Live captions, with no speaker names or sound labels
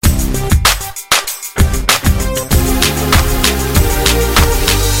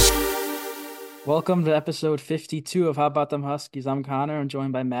Welcome to episode 52 of How About Them Huskies. I'm Connor. I'm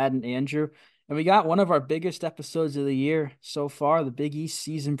joined by Matt and Andrew. And we got one of our biggest episodes of the year so far, the Big East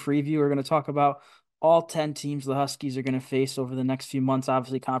season preview. We're going to talk about all 10 teams the Huskies are going to face over the next few months.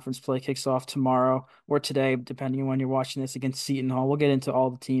 Obviously, conference play kicks off tomorrow or today, depending on when you're watching this, against Seton Hall. We'll get into all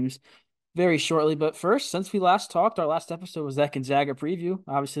the teams very shortly. But first, since we last talked, our last episode was that Gonzaga preview.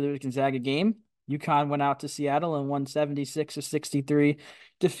 Obviously, there was a Gonzaga game. UConn went out to Seattle and won 76-63,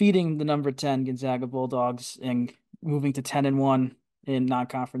 defeating the number 10 Gonzaga Bulldogs and moving to 10-1 in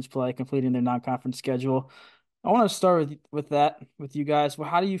non-conference play, completing their non-conference schedule. I want to start with that with you guys. Well,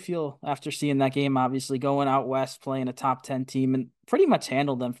 how do you feel after seeing that game? Obviously, going out west, playing a top 10 team, and pretty much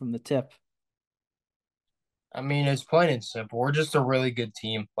handled them from the tip. I mean, it's plain and simple. We're just a really good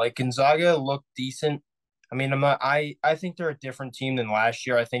team. Like Gonzaga looked decent. I mean, I think they're a different team than last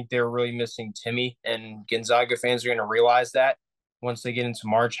year. I think they're really missing Timmy, and Gonzaga fans are going to realize that once they get into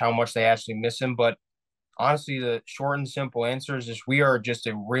March how much they actually miss him. But honestly, the short and simple answer is just we are just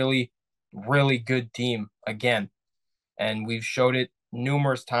a really, really good team again, and we've showed it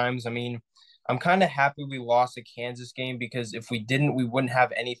numerous times. I mean, I'm kind of happy we lost the Kansas game because if we didn't, we wouldn't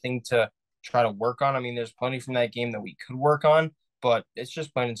have anything to try to work on. I mean, there's plenty from that game that we could work on, but it's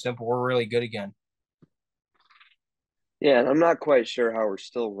just plain and simple. We're really good again. Yeah, and I'm not quite sure how we're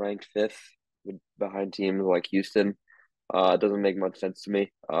still ranked fifth behind teams like Houston. It doesn't make much sense to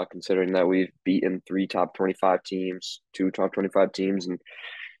me, considering that we've beaten three top 25 teams, two top 25 teams, and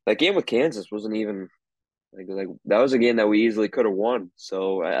that game with Kansas wasn't even like that was a game that we easily could have won.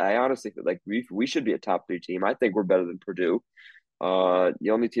 So I honestly feel like we should be a top three team. I think we're better than Purdue. The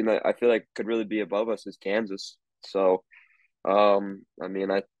only team that I feel like could really be above us is Kansas. So I mean,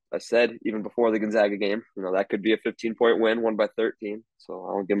 I said even before the Gonzaga game, that could be a 15-point win, won by 13. So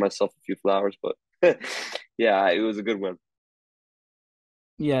I'll give myself a few flowers, but yeah, it was a good win.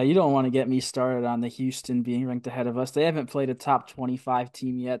 Yeah, you don't want to get me started on the Houston being ranked ahead of us. They haven't played a top 25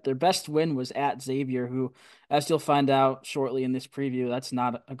 team yet. Their best win was at Xavier, who, as you'll find out shortly in this preview, that's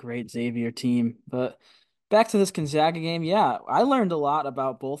not a great Xavier team. But back to this Gonzaga game, yeah, I learned a lot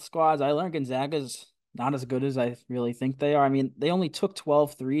about both squads. I learned Gonzaga's not as good as I really think they are. I mean, they only took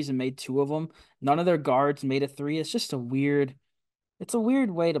 12 threes and made two of them. None of their guards made a three. It's a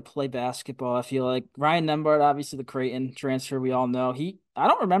weird way to play basketball. I feel like Ryan Nembhard, obviously the Creighton transfer, we all know. I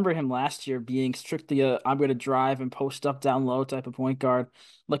don't remember him last year being strictly I'm going to drive and post up down low type of point guard.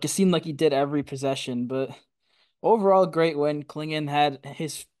 Like it seemed like he did every possession, but overall, great win. Klingon had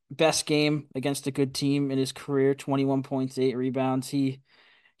his best game against a good team in his career, 21 points, 8 rebounds.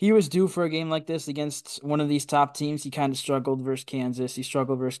 He was due for a game like this against one of these top teams. He kind of struggled versus Kansas. He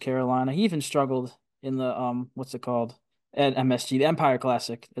struggled versus Carolina. He even struggled in the what's it called? At MSG, the Empire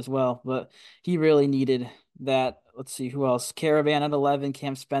Classic as well. But he really needed that. Let's see who else. Caravan at 11.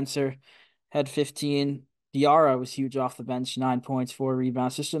 Cam Spencer had 15. Diarra was huge off the bench, 9 points, 4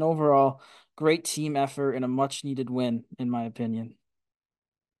 rebounds. Just an overall great team effort and a much needed win, in my opinion.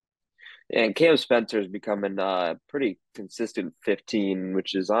 And Cam Spencer is becoming pretty consistent 15,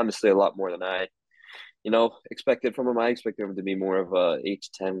 which is honestly a lot more than I expected from him. I expected him to be more of a 8 to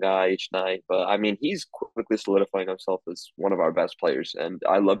 10 guy each night, but I mean, he's quickly solidifying himself as one of our best players, and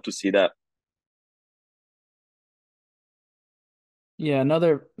I love to see that. Yeah,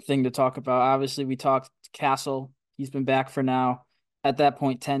 another thing to talk about. Obviously, we talked Castle. He's been back for now. At that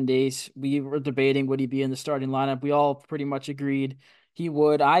point, 10 days. We were debating would he be in the starting lineup. We all pretty much agreed he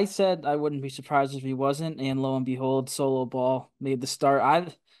would. I said I wouldn't be surprised if he wasn't, and lo and behold, solo ball made the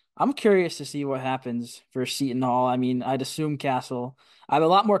start. I'm curious to see what happens for Seton Hall. I mean, I'd assume Castle. I'm a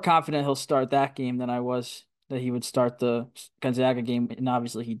lot more confident he'll start that game than I was that he would start the Gonzaga game, and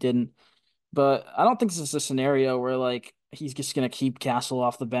obviously he didn't. But I don't think this is a scenario where like he's just gonna keep Castle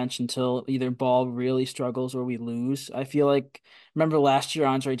off the bench until either Ball really struggles or we lose. I feel like remember last year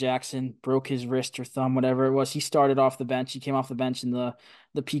Andre Jackson broke his wrist or thumb, whatever it was. He started off the bench. He came off the bench in the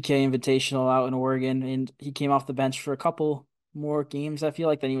PK Invitational out in Oregon, and he came off the bench for a couple more games. I feel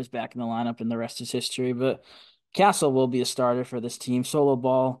like then he was back in the lineup, and the rest is history. But Castle will be a starter for this team. Solo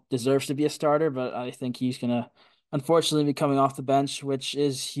Ball deserves to be a starter, but I think he's gonna unfortunately be coming off the bench, which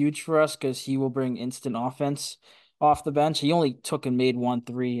is huge for us because he will bring instant offense off the bench. He only took and made 1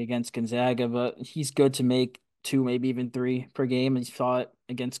 3 against Gonzaga, but he's good to make two, maybe even three per game. And he saw it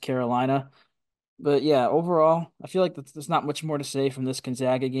against Carolina. But yeah, overall, I feel like there's not much more to say from this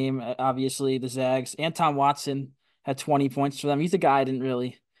Gonzaga game. Obviously, the Zags, Anton Watson had 20 points for them. He's a guy I didn't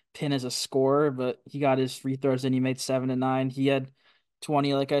really pin as a scorer, but he got his free throws and he made 7 and 9. He had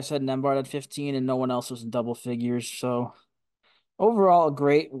 20, like I said, Nembhard had 15, and no one else was in double figures. So Overall, a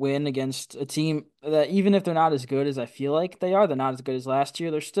great win against a team that even if they're not as good as I feel like they are, they're not as good as last year.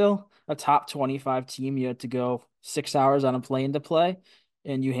 They're still a top 25 team. You had to go 6 hours on a plane to play,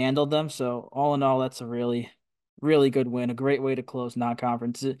 and you handled them. So all in all, that's a really, really good win. A great way to close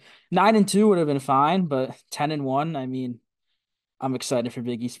non-conference. 9-2 would have been fine, but 10-1, I mean, I'm excited for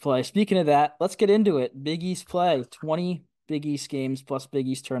Big East play. Speaking of that, let's get into it. Big East play, 20 Big East games plus Big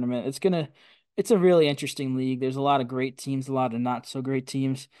East tournament. It's a really interesting league. There's a lot of great teams, a lot of not so great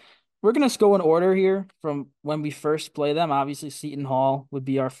teams. We're gonna go in order here from when we first play them. Obviously, Seton Hall would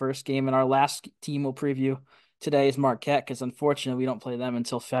be our first game, and our last team we'll preview today is Marquette, because unfortunately we don't play them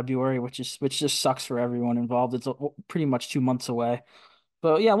until February, which just sucks for everyone involved. It's pretty much 2 months away.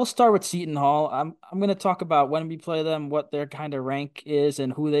 But yeah, we'll start with Seton Hall. I'm gonna talk about when we play them, what their kind of rank is,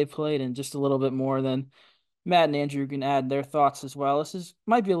 and who they played, and just a little bit more. Then Matt and Andrew can add their thoughts as well. This is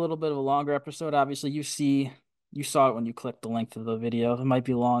might be a little bit of a longer episode. Obviously, you saw it when you clicked the length of the video. It might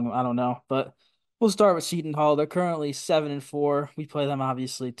be long, I don't know. But we'll start with Seton Hall. They're currently 7-4. We play them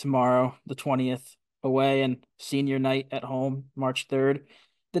obviously tomorrow, the 20th, away, and senior night at home, March 3rd.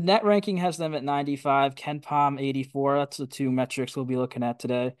 The net ranking has them at 95, Ken Palm 84. That's the two metrics we'll be looking at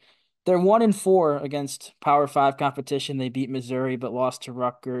today. They're 1-4 against Power Five competition. They beat Missouri, but lost to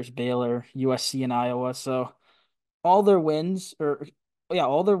Rutgers, Baylor, USC, and Iowa. So all their wins, or yeah,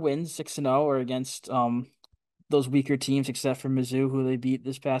 all their wins 6-0 are against those weaker teams, except for Mizzou, who they beat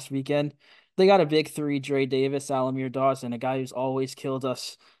this past weekend. They got a big three: Dre Davis, Alamir Dawson, a guy who's always killed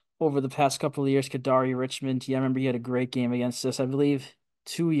us over the past couple of years. Kadari Richmond, yeah, I remember he had a great game against us, I believe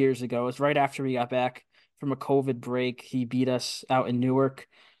 2 years ago. It was right after we got back from a COVID break. He beat us out in Newark.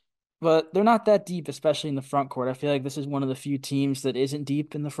 But they're not that deep, especially in the front court. I feel like this is one of the few teams that isn't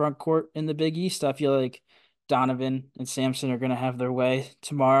deep in the front court in the Big East. I feel like Donovan and Sampson are going to have their way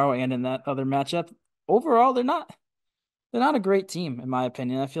tomorrow and in that other matchup. Overall, they're not a great team in my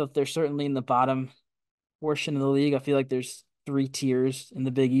opinion. I feel like they're certainly in the bottom portion of the league. I feel like there's three tiers in the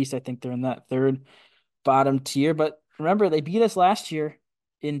Big East. I think they're in that third bottom tier. But remember, they beat us last year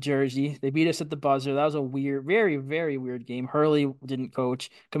in Jersey. They beat us at the buzzer. That was a weird, very, very weird game. Hurley didn't coach.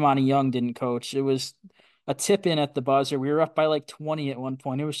 Kamani Young didn't coach. It was a tip in at the buzzer. We were up by like 20 at one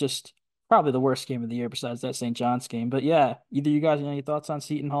point. It was just probably the worst game of the year besides that St. John's game. But yeah, either you guys have any thoughts on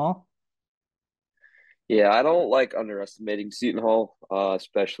Seton Hall? Yeah, I don't like underestimating Seton Hall,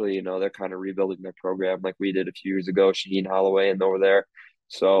 especially, they're kind of rebuilding their program like we did a few years ago, Shaheen Holloway and over there.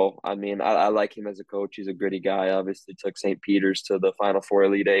 So, I mean, I like him as a coach. He's a gritty guy. Obviously, took St. Peter's to the Final Four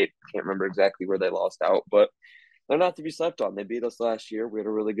Elite Eight. Can't remember exactly where they lost out, but they're not to be slept on. They beat us last year. We had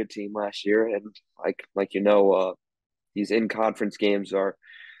a really good team last year, and these in conference games are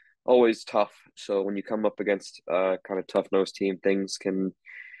always tough. So when you come up against kind of tough nosed team, things can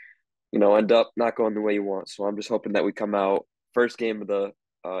end up not going the way you want. So I'm just hoping that we come out first game of the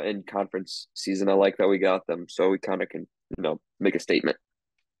in conference season. I like that we got them, so we kind of can make a statement.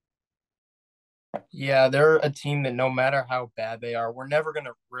 Yeah, they're a team that no matter how bad they are, we're never going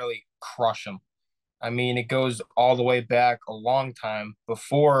to really crush them. I mean, it goes all the way back a long time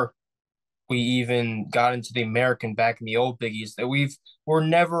before we even got into the American back in the old Big East that we're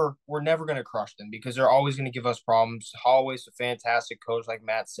never going to crush them because they're always going to give us problems. Always a fantastic coach, like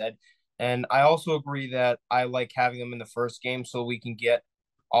Matt said, and I also agree that I like having them in the first game so we can get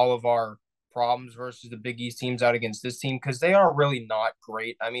all of our problems versus the Big East teams out against this team because they are really not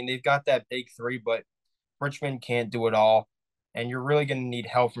great. I mean, they've got that big three, but Richmond can't do it all, and you're really going to need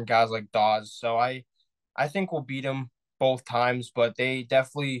help from guys like Dawes. So I think we'll beat them both times, but they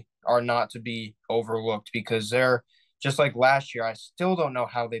definitely are not to be overlooked because they're just like last year. I still don't know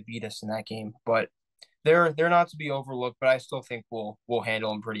how they beat us in that game, but they're not to be overlooked. But I still think we'll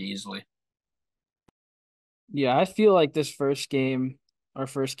handle them pretty easily. Yeah, I feel like this first game, our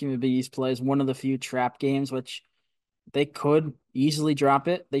first game of Big East play, is one of the few trap games which they could easily drop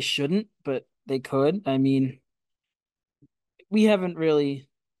it. They shouldn't, but they could. I mean, we haven't really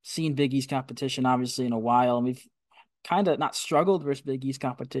seen Big East competition obviously in a while, and we've kind of not struggled versus Big East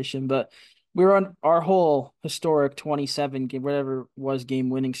competition, but we were on our whole historic 27 game, whatever was game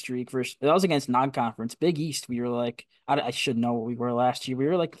winning streak versus that was against non-conference Big East. We were like, I should know what we were last year. We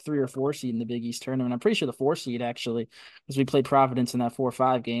were like 3 or 4 seed in the Big East tournament. I'm pretty sure the 4 seed actually, because we played Providence in that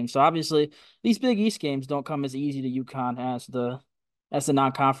 4-5 game. So obviously these Big East games don't come as easy to UConn as the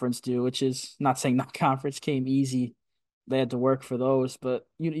non-conference do, which is not saying non-conference came easy. They had to work for those, but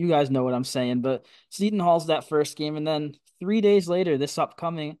you guys know what I'm saying. But Seton Hall's that first game, and then 3 days later, this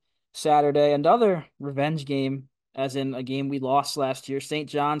upcoming Saturday, another revenge game as in a game we lost last year. St.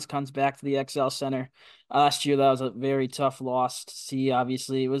 John's comes back to the XL Center. Last year, that was a very tough loss to see.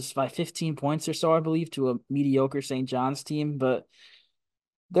 Obviously, it was by 15 points or so, I believe, to a mediocre St. John's team. But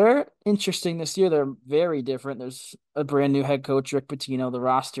they're interesting this year. They're very different. There's a brand new head coach, Rick Pitino. The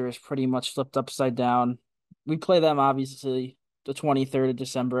roster is pretty much flipped upside down. We play them obviously the 23rd of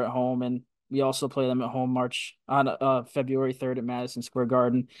December at home, and we also play them at home March on February 3rd at Madison Square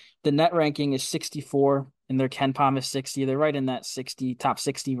Garden. The net ranking is 64, and their Ken Palm is 60. They're right in that 60 top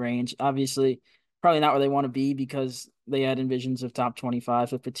 60 range. Obviously, probably not where they want to be because they had envisions of top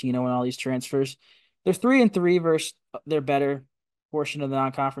 25 with Pitino and all these transfers. They're 3-3 versus their better portion of the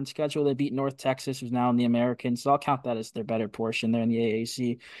non-conference schedule. They beat North Texas, who's now in the American, so I'll count that as their better portion. They're in the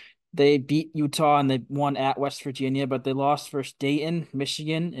AAC. They beat Utah and they won at West Virginia, but they lost versus Dayton,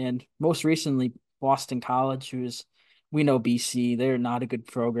 Michigan, and most recently Boston College, who's we know BC. They're not a good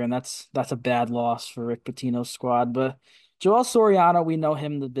program. That's a bad loss for Rick Pitino's squad. But Joel Soriano, we know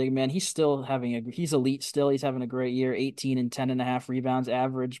him, the big man. He's elite still. He's having a great year, 18 and 10.5 rebounds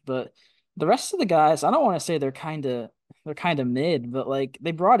average. But the rest of the guys, I don't want to say they're kind of mid, but like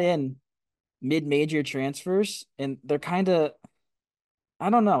they brought in mid-major transfers and they're kind of I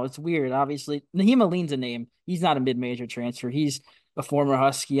don't know. It's weird. Obviously, Naheem Aline's a name. He's not a mid-major transfer. He's a former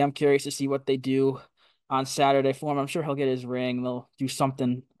Husky. I'm curious to see what they do on Saturday for him. I'm sure he'll get his ring. They'll do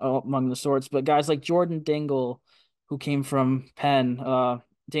something among the sorts. But guys like Jordan Dingle, who came from Penn,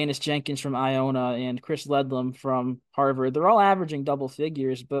 Danis Jenkins from Iona, and Chris Ledlam from Harvard, they're all averaging double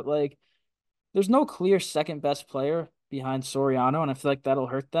figures. But like, there's no clear second best player behind Soriano, and I feel like that'll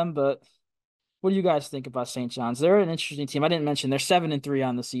hurt them. But what do you guys think about St. John's? They're an interesting team. I didn't mention they're 7-3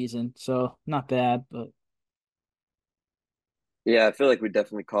 on the season, so not bad. But Yeah, I feel like we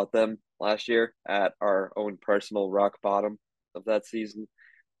definitely caught them last year at our own personal rock bottom of that season.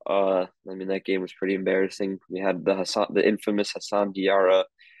 I mean that game was pretty embarrassing. We had the infamous Hassan Diarra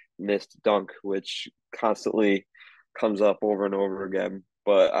missed dunk, which constantly comes up over and over again.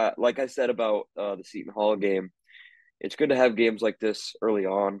 But like I said about the Seton Hall game, it's good to have games like this early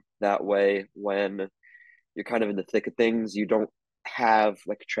on. That way, when you're kind of in the thick of things, you don't have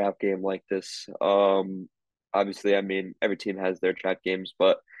like a trap game like this. Obviously, I mean every team has their trap games,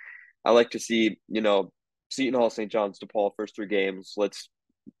 but I like to see Seton Hall, St. John's, DePaul first three games. Let's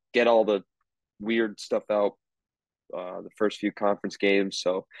get all the weird stuff out the first few conference games,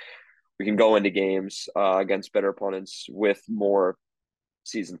 so we can go into games against better opponents with more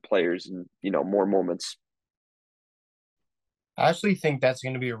seasoned players and more moments. I actually think that's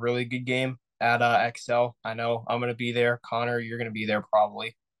going to be a really good game at XL. I know I'm going to be there. Connor, you're going to be there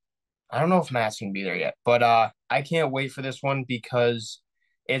probably. I don't know if Matt's going to be there yet, but I can't wait for this one because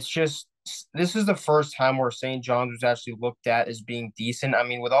it's just this is the first time where St. John's was actually looked at as being decent. I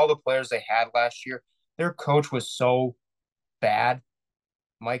mean, with all the players they had last year, their coach was so bad.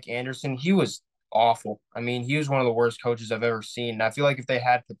 Mike Anderson, he was awful. I mean, he was one of the worst coaches I've ever seen. And I feel like if they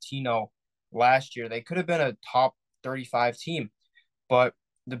had Patino last year, they could have been a top 35 team. But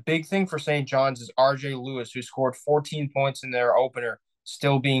the big thing for St. John's is RJ Lewis, who scored 14 points in their opener,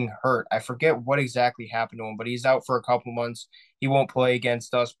 still being hurt. I forget what exactly happened to him, but he's out for a couple months. He won't play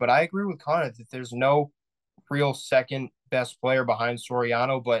against us. But I agree with Connor that there's no real second best player behind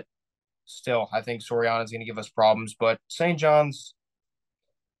Soriano, but still, I think Soriano is going to give us problems. But St. John's,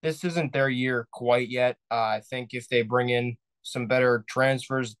 this isn't their year quite yet. I think if they bring in some better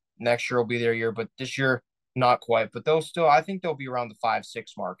transfers, next year will be their year. But this year, not quite. But they'll still, I think they'll be around the 5-6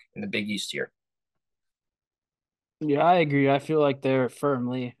 mark in the Big East here. yeah, I agree. I feel like they're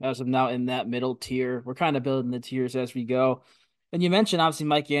firmly, as of now, in that middle tier. We're kind of building the tiers as we go. And you mentioned obviously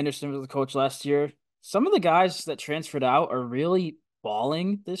Mike Anderson was the coach last year. Some of the guys that transferred out are really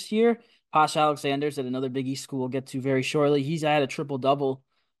balling this year. Posh Alexander's at another Big East school we'll get to very shortly. He's had a triple double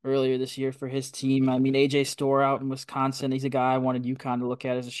earlier this year for his team. I mean, AJ Store out in Wisconsin. He's a guy I wanted UConn to look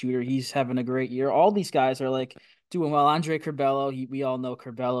at as a shooter. He's having a great year. All these guys are like doing well. Andre Curbelo, we all know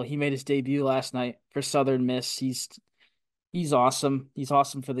Curbelo. He made his debut last night for Southern Miss. He's awesome. He's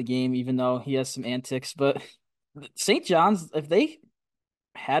awesome for the game, even though he has some antics. But St. John's, if they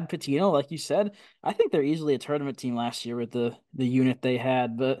had Patino, like you said, I think they're easily a tournament team last year with the unit they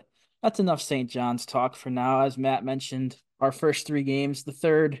had. But that's enough St. John's talk for now. As Matt mentioned, our first three games, the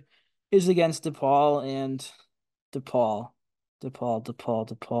third is against DePaul and DePaul,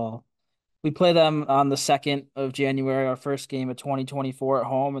 DePaul. We play them on the 2nd of January, our first game of 2024 at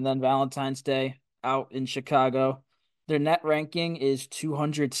home, and then Valentine's Day out in Chicago. Their net ranking is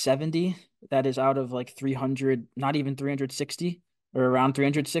 270. That is out of like 300, not even 360 or around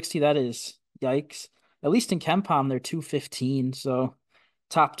 360. That is yikes. At least in Kempom, they're 215. So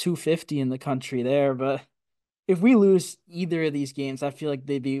top 250 in the country there. But if we lose either of these games, I feel like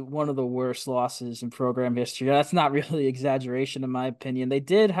they'd be one of the worst losses in program history. That's not really exaggeration, in my opinion. They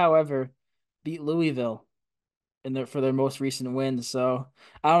did, however, beat Louisville for their most recent wins. So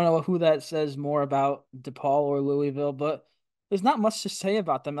I don't know who that says more about DePaul or Louisville, but there's not much to say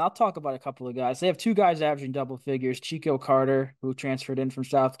about them. I'll talk about a couple of guys. They have two guys averaging double figures: Chico Carter, who transferred in from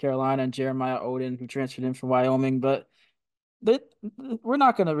South Carolina, and Jeremiah Odin, who transferred in from Wyoming. But they, we're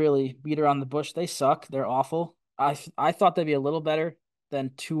not going to really beat around the bush. They suck. They're awful. I thought they'd be a little better than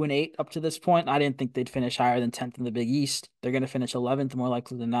 2-8 up to this point. I didn't think they'd finish higher than 10th in the Big East. They're going to finish 11th more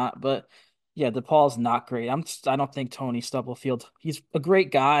likely than not. But yeah, DePaul's not great. I don't think Tony Stubblefield. He's a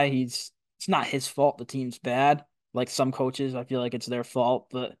great guy. It's not his fault the team's bad. Like some coaches, I feel like it's their fault,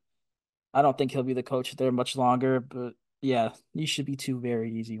 but I don't think he'll be the coach there much longer. But yeah, these should be two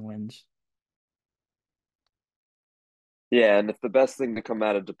very easy wins. Yeah, and if the best thing to come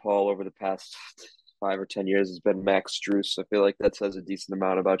out of DePaul over the past 5 or 10 years has been Max Struess, I feel like that says a decent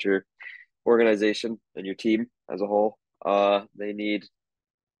amount about your organization and your team as a whole. They need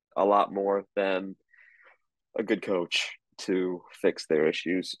a lot more than a good coach to fix their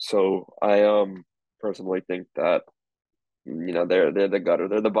issues. So I personally think that they're the gutter,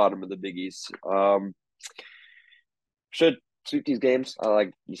 they're the bottom of the Big East. Should sweep these games.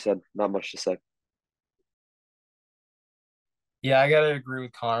 Like you said, not much to say. Yeah, I gotta agree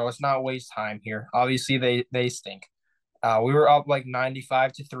with Connor. Let's not waste time here. Obviously, they stink. We were up like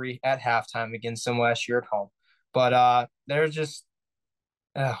 95-3 at halftime against them last year at home, but they're just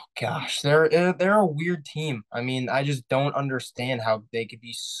oh gosh, they're a weird team. I mean, I just don't understand how they could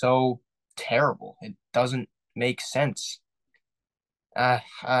be so terrible. It doesn't make sense. I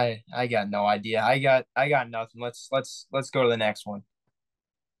got no idea. I got nothing. Let's go to the next one.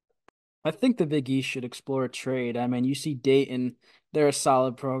 I think the Big East should explore a trade. I mean, you see Dayton, they're a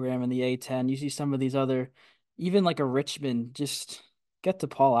solid program in the A10. You see some of these other, even like a Richmond, just get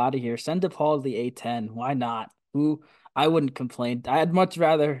DePaul out of here. Send DePaul to the A10. Why not? Who I wouldn't complain. I'd much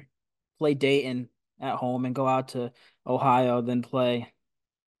rather play Dayton at home and go out to Ohio than play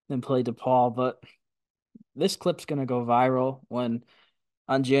DePaul. But this clip's gonna go viral when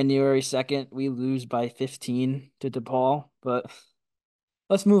on January 2nd we lose by 15 to DePaul. But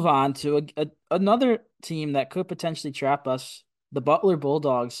let's move on to another team that could potentially trap us, the Butler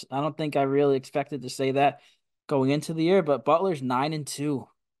Bulldogs. I don't think I really expected to say that going into the year, but Butler's 9-2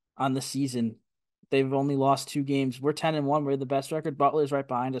 on the season. They've only lost two games. We're 10-1. We're the best record. Butler's right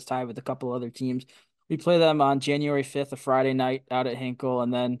behind us, tied with a couple other teams. We play them on January 5th, a Friday night out at Hinkle,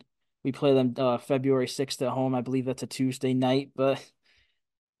 and then we play them February 6th at home. I believe that's a Tuesday night, but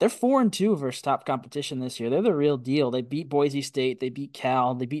they're 4-2 versus top competition this year. They're the real deal. They beat Boise State, they beat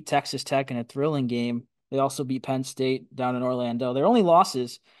Cal, they beat Texas Tech in a thrilling game. They also beat Penn State down in Orlando. Their only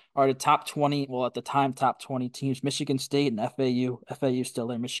losses are to top 20, well, at the time, top 20 teams, Michigan State and FAU. FAU still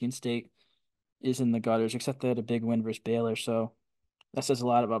there. Michigan State is in the gutters, except they had a big win versus Baylor. So that says a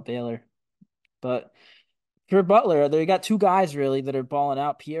lot about Baylor. But for Butler, they got two guys really that are balling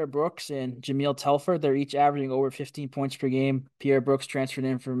out, Pierre Brooks and Jameel Telford. They're each averaging over 15 points per game. Pierre Brooks transferred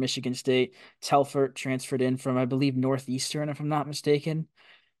in from Michigan State. Telford transferred in from, I believe, Northeastern, if I'm not mistaken.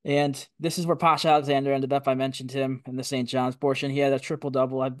 And this is where Posh Alexander ended up. I mentioned him in the St. John's portion. He had a triple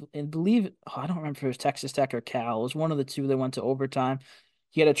double. I believe, I don't remember if it was Texas Tech or Cal. It was one of the two that went to overtime.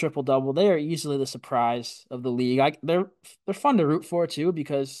 He had a triple double. They are easily the surprise of the league. They're fun to root for too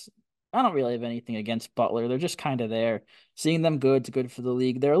because I don't really have anything against Butler. They're just kind of there. Seeing them good's good for the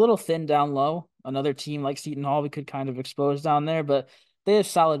league. They're a little thin down low. Another team like Seton Hall we could kind of expose down there, but they have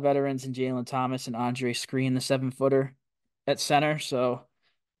solid veterans in Jalen Thomas and Andre Screen, the 7-footer at center. So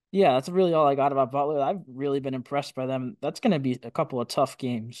yeah, that's really all I got about Butler. I've really been impressed by them. That's going to be a couple of tough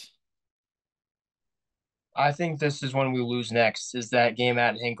games. I think this is when we lose next, is that game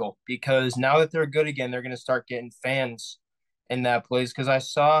at Hinkle, because now that they're good again, they're going to start getting fans in that place. Because I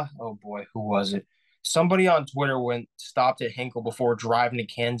saw, oh boy, who was it? Somebody on Twitter went stopped at Hinkle before driving to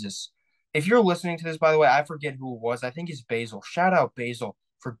Kansas. If you're listening to this, by the way, I forget who it was. I think it's Basil. Shout out Basil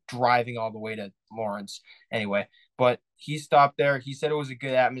for driving all the way to Lawrence. Anyway, but he stopped there. He said it was a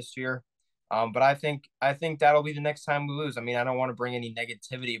good atmosphere. But I think that'll be the next time we lose. I mean, I don't want to bring any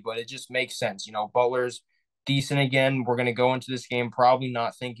negativity, but it just makes sense. Butler's decent again. We're going to go into this game probably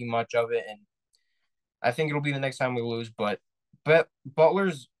not thinking much of it, and I think it'll be the next time we lose. But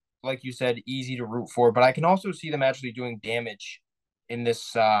Butler's, like you said, easy to root for. But I can also see them actually doing damage in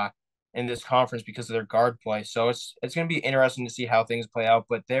this conference because of their guard play. So it's going to be interesting to see how things play out.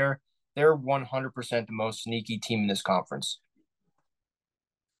 But they're 100% the most sneaky team in this conference.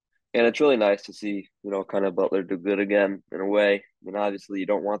 And it's really nice to see, kind of Butler do good again in a way. I mean, obviously, you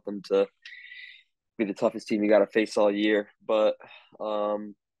don't want them to be the toughest team you got to face all year. But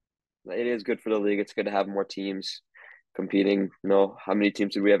um, it is good for the league. It's good to have more teams competing. How many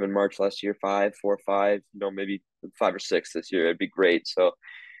teams did we have in March last year? Five, 4 or 5. Maybe 5 or 6 this year. It'd be great. So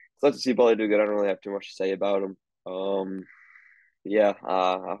it's nice to see Butler do good. I don't really have too much to say about them. Yeah.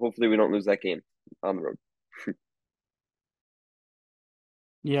 Hopefully we don't lose that game on the road.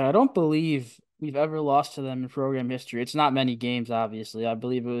 Yeah, I don't believe we've ever lost to them in program history. It's not many games, obviously. I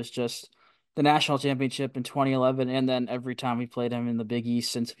believe it was just the national championship in 2011, and then every time we played them in the Big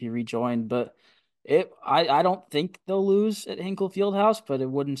East since we rejoined. But I don't think they'll lose at Hinkle Fieldhouse, but it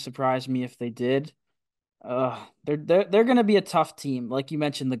wouldn't surprise me if they did. They're gonna be a tough team. Like you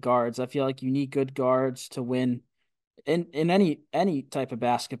mentioned, the guards. I feel like you need good guards to win in any type of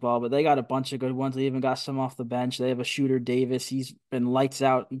basketball, but they got a bunch of good ones. They even got some off the bench. They have a shooter, Davis. He's been lights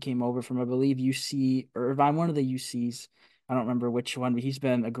out. He came over from, I believe, UC Irvine, one of the UCs. I don't remember which one, but he's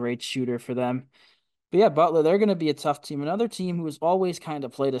been a great shooter for them. But yeah, Butler, they're going to be a tough team. Another team who has always kind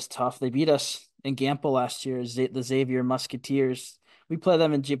of played us tough. They beat us in Gamble last year, the Xavier Musketeers. We play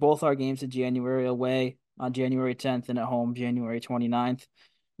them in both our games in January away on January 10th and at home January 29th.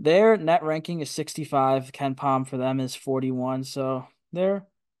 Their net ranking is 65. Ken Palm for them is 41. So they're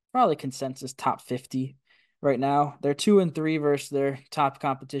probably consensus top 50 right now. They're 2-3 versus their top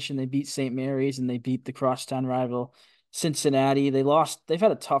competition. They beat St. Mary's and they beat the crosstown rival Cincinnati. They've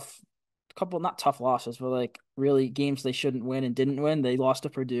had a tough couple, not tough losses, but like really games they shouldn't win and didn't win. They lost to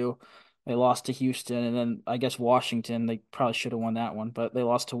Purdue. They lost to Houston, and then I guess Washington. They probably should have won that one, but they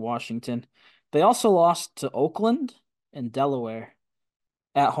lost to Washington. They also lost to Oakland and Delaware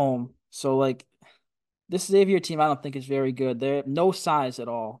at home. So like this Xavier team, I don't think is very good. They have no size at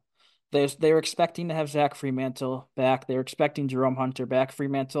all. They're expecting to have Zach Fremantle back. They're expecting Jerome Hunter back.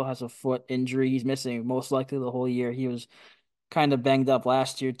 Fremantle has a foot injury. He's missing most likely the whole year. He was kind of banged up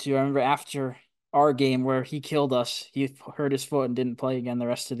last year too. I remember after our game where he killed us, he hurt his foot and didn't play again the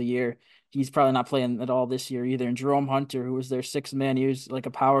rest of the year. He's probably not playing at all this year either. And Jerome Hunter, who was their sixth man, he was like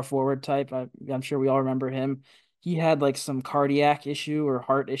a power forward type. I'm sure we all remember him. He had like some cardiac issue or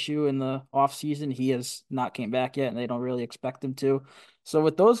heart issue in the off season. He has not came back yet, and they don't really expect him to. So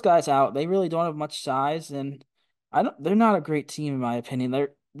with those guys out, they really don't have much size, and I don't. They're not a great team in my opinion.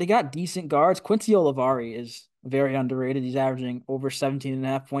 They got decent guards. Quincy Olivari is very underrated. He's averaging over 17 and a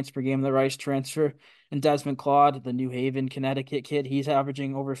half points per game, the Rice transfer. And Desmond Claude, the New Haven, Connecticut kid, he's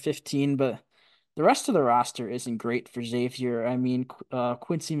averaging over 15, but the rest of the roster isn't great for Xavier. I mean,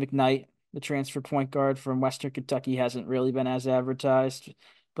 Quincy McKnight, the transfer point guard from Western Kentucky, hasn't really been as advertised.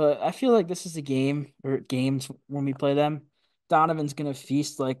 But I feel like this is a game or games when we play them. Donovan's going to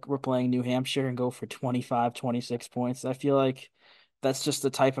feast like we're playing New Hampshire and go for 25, 26 points. I feel like that's just the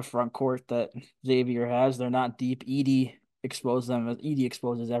type of front court that Xavier has. They're not deep. Edey exposed them. Edey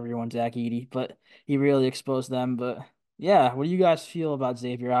exposes everyone, Zach Edey, but he really exposed them. But yeah, what do you guys feel about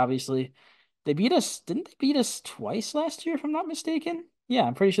Xavier? Obviously, they beat us. Didn't they beat us twice last year, if I'm not mistaken? Yeah,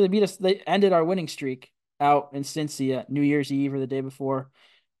 I'm pretty sure they beat us. They ended our winning streak out in Cincy at New Year's Eve or the day before,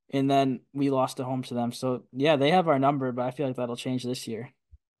 and then we lost at home to them. So yeah, they have our number, but I feel like that'll change this year.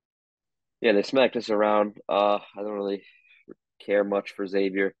 Yeah, they smacked us around. I don't really care much for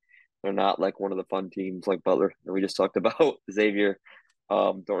Xavier. They're not like one of the fun teams like Butler that we just talked about. Xavier,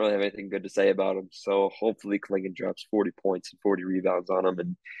 don't really have anything good to say about them. So hopefully Klingon drops 40 points and 40 rebounds on them,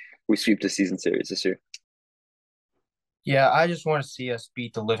 and we sweep the season series this year. Yeah, I just want to see us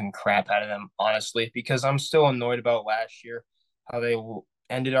beat the living crap out of them, honestly, because I'm still annoyed about last year, how they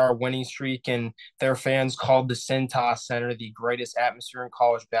ended our winning streak and their fans called the Cintas Center the greatest atmosphere in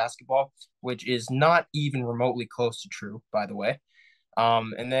college basketball, which is not even remotely close to true, by the way.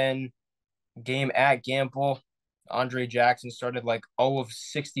 And then game at Gamble, Andre Jackson started like 0 of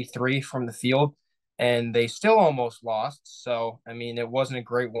 63 from the field, and they still almost lost. So, I mean, it wasn't a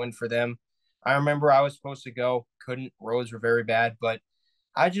great win for them. I remember I was supposed to go, couldn't. Roads were very bad, but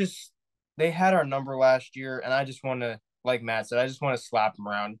I just, they had our number last year, and I just want to, like Matt said, I just want to slap them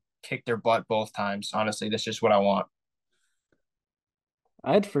around, kick their butt both times. Honestly, that's just what I want.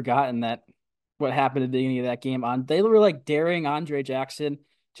 I had forgotten that what happened at the beginning of that game. On they were like daring Andre Jackson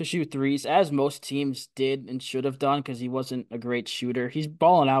to shoot threes, as most teams did and should have done, because he wasn't a great shooter. He's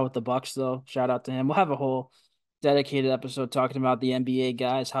balling out with the Bucks though. Shout out to him. We'll have a whole dedicated episode talking about the NBA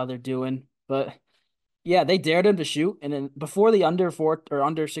guys, how they're doing. But yeah, they dared him to shoot, and then before the under four or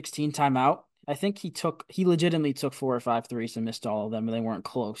under 16 timeout, I think he legitimately took four or five threes and missed all of them, and they weren't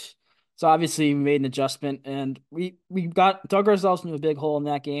close. So obviously we made an adjustment, and we got dug ourselves into a big hole in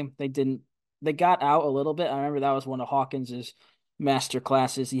that game. They got out a little bit. I remember that was one of Hawkins's master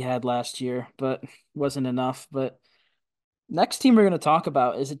classes he had last year, but wasn't enough. But next team we're going to talk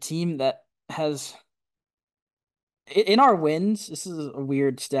about is a team that has In our wins, this is a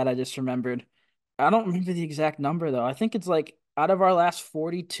weird stat I just remembered. I don't remember the exact number though. I think it's like out of our last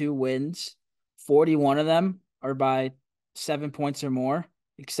 42 wins, 41 of them are by 7 points or more,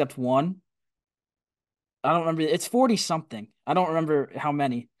 except one. I don't remember. It's 40 something. I don't remember how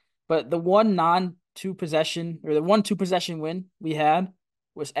many. But the one non two possession or the one two possession win we had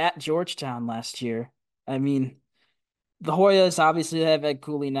was at Georgetown last year. I mean, the Hoyas obviously have Ed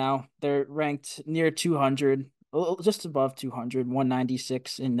Cooley now. They're ranked near 200, just above 200,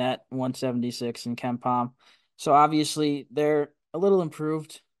 196 in net, 176 in Ken Palm. So obviously they're a little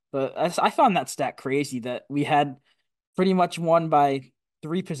improved, but I found that stat crazy that we had pretty much won by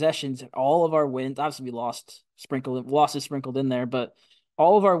three possessions. All of our wins, obviously we losses sprinkled in there, but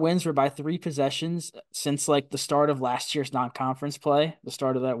all of our wins were by three possessions since like the start of last year's non-conference play, the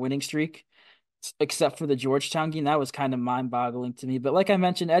start of that winning streak except for the Georgetown game. That was kind of mind-boggling to me. But like I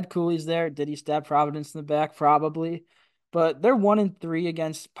mentioned, Ed Cooley's there. Did he stab Providence in the back? Probably. But they're 1-3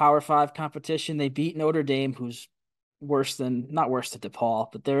 against Power Five competition. They beat Notre Dame, who's not worse than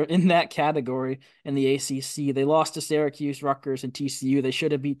DePaul, but they're in that category in the ACC. They lost to Syracuse, Rutgers, and TCU. They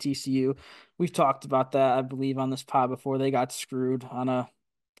should have beat TCU. We've talked about that, I believe, on this pod before. They got screwed on a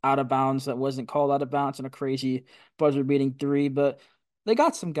out of bounds that wasn't called out of bounds and a crazy buzzer beating three. But they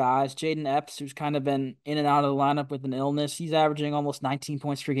got some guys. Jaden Epps, who's kind of been in and out of the lineup with an illness. He's averaging almost 19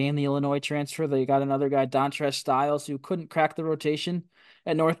 points per game, the Illinois transfer. They got another guy, Dontrez Styles, who couldn't crack the rotation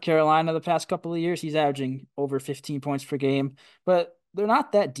at North Carolina the past couple of years. He's averaging over 15 points per game. But they're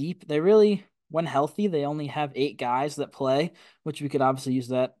not that deep. They really, when healthy, they only have 8 guys that play, which we could obviously use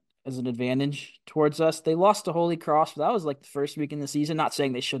that as an advantage towards us. They lost to Holy Cross, but that was like the first week in the season. Not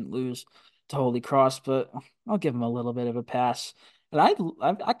saying they shouldn't lose to Holy Cross, but I'll give them a little bit of a pass. And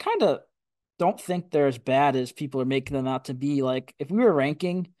I kind of don't think they're as bad as people are making them out to be. Like if we were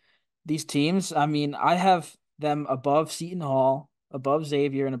ranking these teams, I mean, I have them above Seton Hall, above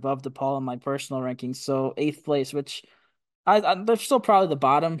Xavier, and above DePaul in my personal rankings. So eighth place, which they're still probably the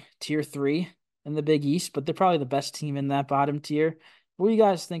bottom tier three in the Big East, but they're probably the best team in that bottom tier. What do you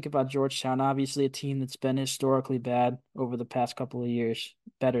guys think about Georgetown? Obviously, a team that's been historically bad over the past couple of years.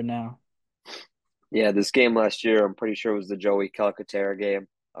 Better now. Yeah, this game last year, I'm pretty sure it was the Joey Calcaterra game.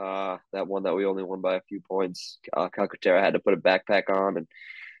 That one that we only won by a few points. Calcaterra had to put a backpack on and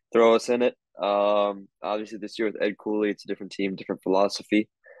throw us in it. Obviously this year with Ed Cooley, it's a different team, different philosophy.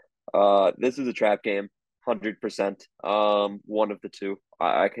 This is a trap game, 100%. One of the two.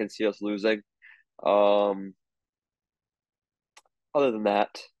 I can see us losing. Um, Other than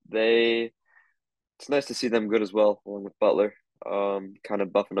that, they it's nice to see them good as well, along with Butler. Kind of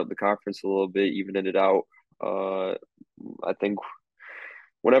buffing up the conference a little bit, evening it out. Uh, I think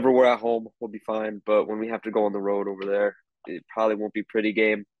whenever we're at home, we'll be fine. But when we have to go on the road over there, it probably won't be a pretty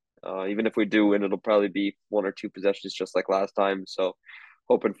game. Even if we do win, it'll probably be one or two possessions, just like last time. So,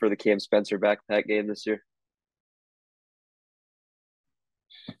 hoping for the Cam Spencer backpack game this year.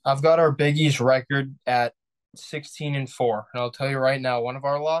 I've got our Big East record at 16-4. And I'll tell you right now, one of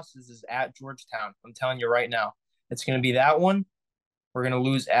our losses is at Georgetown. I'm telling you right now. It's going to be that one. We're going to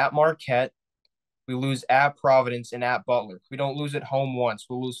lose at Marquette. We lose at Providence and at Butler. We don't lose at home once.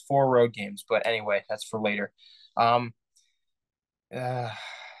 We'll lose 4 road games. But anyway, that's for later. Um, uh,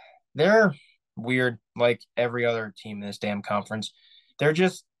 they're weird, like every other team in this damn conference.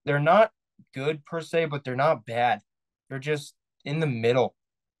 They're not good per se, but they're not bad. They're just in the middle.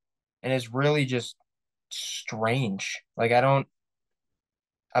 And it's really just strange. I've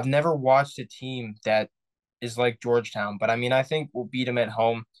never watched a team that is like Georgetown, but I mean, I think we'll beat them at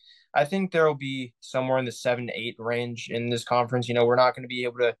home. I think there'll be somewhere in the 7 to 8 range in this conference. We're not going to be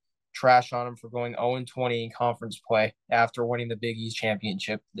able to trash on them for going 0-20 in conference play after winning the Big East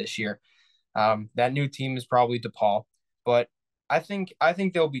championship this year. That new team is probably DePaul, but I think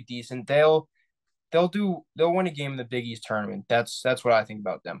they'll be decent. They'll win a game in the Big East tournament. That's what I think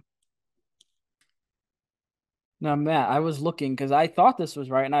about them. Now, Matt, I was looking because I thought this was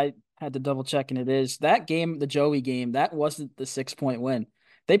right, and I had to double check, and it is. That game, the Joey game, that wasn't the 6 point win.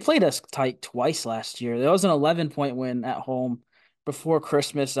 They played us tight twice last year. There was an 11 point win at home before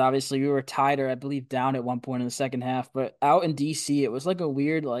Christmas. Obviously, we were tied or I believe down at one point in the second half, but out in DC, it was like a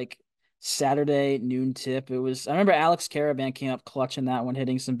weird like Saturday noon tip. It was. I remember Alex Caravan came up clutch in that one,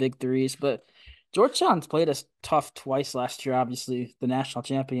 hitting some big threes, but Georgetown's played us tough twice last year. Obviously, the national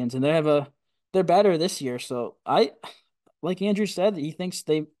champions, and they're better this year. So like Andrew said, he thinks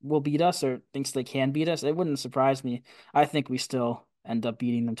they will beat us or thinks they can beat us. It wouldn't surprise me. I think we still end up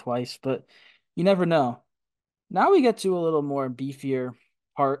beating them twice, but you never know. Now we get to a little more beefier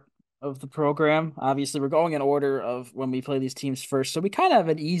part of the program. Obviously, we're going in order of when we play these teams first. So we kind of have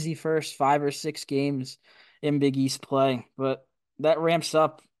an easy first 5 or 6 games in Big East play. But that ramps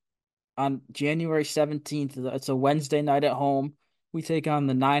up on January 17th. It's a Wednesday night at home. We take on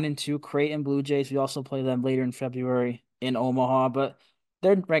the 9-2 Creighton Blue Jays. We also play them later in February in Omaha, but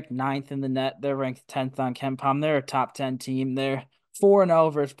they're ranked ninth in the net. They're ranked 10th on KenPom. They're a top 10 team. They're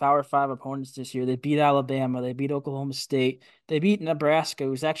 4-0 versus Power 5 opponents this year. They beat Alabama. They beat Oklahoma State. They beat Nebraska,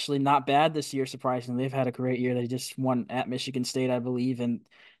 who's actually not bad this year, surprisingly. They've had a great year. They just won at Michigan State, I believe, and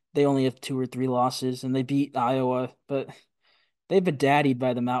they only have two or three losses, and they beat Iowa. But they've been daddied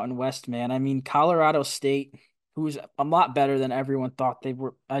by the Mountain West, man. I mean, Colorado State, who's a lot better than everyone thought they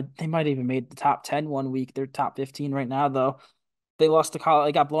were. They might even made the top 10 one week. They're top 15 right now, though. They lost to Colorado.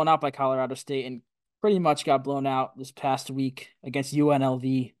 They got blown out by Colorado State and pretty much got blown out this past week against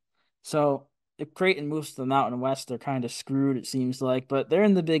UNLV. So if Creighton moves to the Mountain West, they're kind of screwed, it seems like. But they're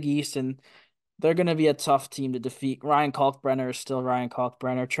in the Big East, and they're going to be a tough team to defeat. Ryan Kalkbrenner is still Ryan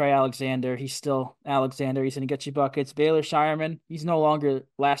Kalkbrenner. Trey Alexander, he's still Alexander. He's going to get you buckets. Baylor Shireman, he's no longer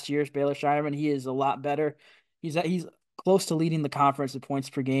last year's Baylor Shireman. He is a lot better. He's close to leading the conference in points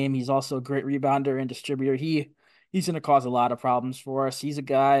per game. He's also a great rebounder and distributor. He's going to cause a lot of problems for us. He's a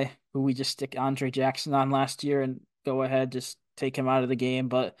guy who we just stick Andre Jackson on last year and go ahead, just take him out of the game.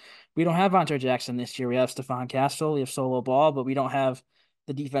 But we don't have Andre Jackson this year. We have Stephon Castle. We have Solo Ball, but we don't have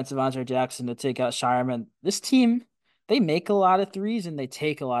the defensive Andre Jackson to take out Shireman. This team, they make a lot of threes and they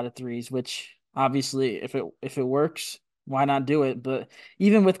take a lot of threes, which obviously if it works, why not do it? But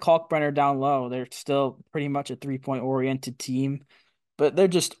even with Kalkbrenner down low, they're still pretty much a 3-point oriented team. But they're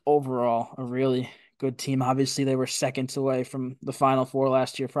just overall a really good team. Obviously, they were seconds away from the Final Four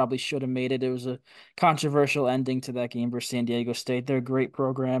last year. Probably should have made it. It was a controversial ending to that game versus San Diego State. They're a great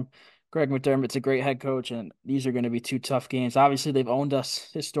program. Greg McDermott's a great head coach, and these are going to be two tough games. Obviously, they've owned us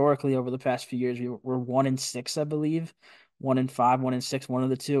historically over the past few years. We're 1-6, I believe, 1-5, 1-6, one of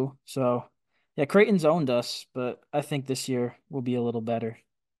the two. So, yeah, Creighton's owned us, but I think this year will be a little better.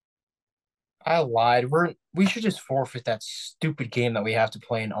 I lied. We should just forfeit that stupid game that we have to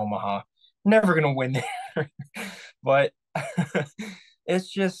play in Omaha. Never gonna win there. But it's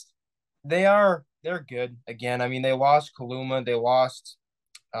just they're good again. I mean, they lost Kaluma, they lost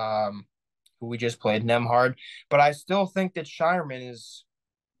who we just played, Nemhard. But I still think that Shireman is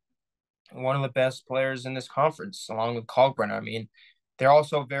one of the best players in this conference, along with Kalkbrenner. I mean, they're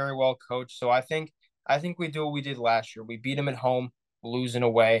also very well coached. So I think we do what we did last year. We beat them at home, losing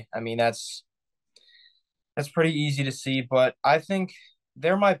away. I mean, that's pretty easy to see, but I think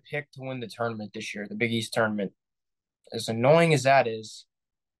they're my pick to win the tournament this year, the Big East tournament. As annoying as that is,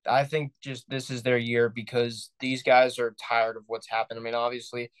 I think just this is their year because these guys are tired of what's happened. I mean,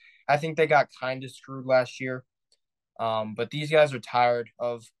 obviously, I think they got kind of screwed last year, but these guys are tired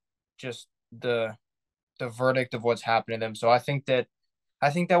of just the verdict of what's happened to them. So I think that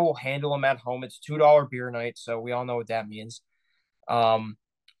we'll handle them at home. It's $2 beer night, so we all know what that means. Um,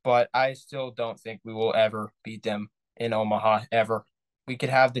 but I still don't think we will ever beat them in Omaha ever. We could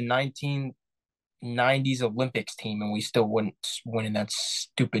have the 1990s Olympics team, and we still wouldn't win in that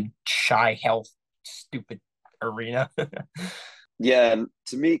stupid shy health, stupid arena. Yeah, and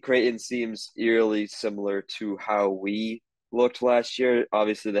to me, Creighton seems eerily similar to how we looked last year.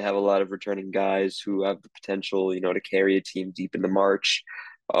 Obviously, they have a lot of returning guys who have the potential, to carry a team deep into March.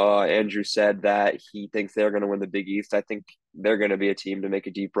 Andrew said that he thinks they're going to win the Big East. I think they're going to be a team to make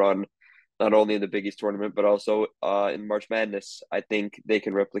a deep run, not only in the Big East tournament, but also in March Madness. I think they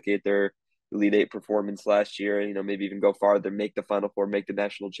can replicate their Elite Eight performance last year, maybe even go farther, make the Final Four, make the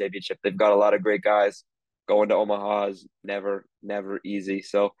national championship. They've got a lot of great guys. Going to Omaha is never easy.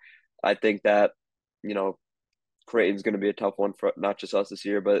 So I think that, you know, Creighton's going to be a tough one for not just us this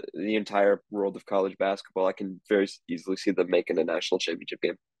year, but the entire world of college basketball. I can very easily see them making a national championship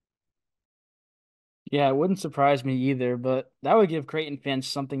game. Yeah, it wouldn't surprise me either, but that would give Creighton fans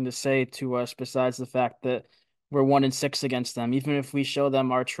something to say to us besides the fact that we're 1-6 against them. Even if we show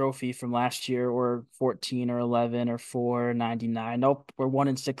them our trophy from last year or 14 or 11 or 499. Nope, we're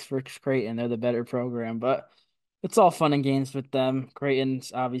 1-6 for Creighton. They're the better program, but it's all fun and games with them.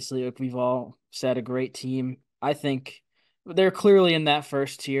 Creighton's obviously, like we've all said, a great team. I think they're clearly in that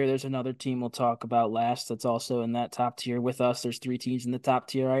first tier. There's another team we'll talk about last that's also in that top tier with us. There's three teams in the top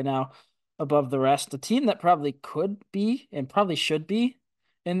tier right now above the rest. The team that probably could be and probably should be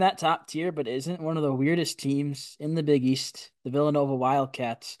in that top tier, but isn't, one of the weirdest teams in the Big East, the Villanova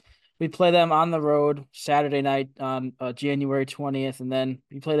Wildcats. We play them on the road Saturday night on January 20th, and then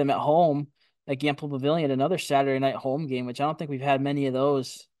we play them at home at Gamble Pavilion, another Saturday night home game, which I don't think we've had many of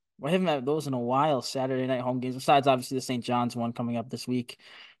those. We haven't had those in a while, Saturday night home games, besides obviously the St. John's one coming up this week.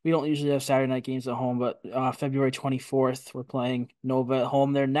 We don't usually have Saturday night games at home, but February 24th, we're playing Nova at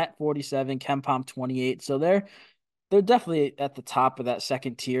home. They're net 47, Kempom 28. So they're definitely at the top of that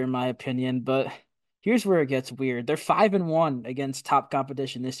second tier, in my opinion. But here's where it gets weird. They're 5-1 against top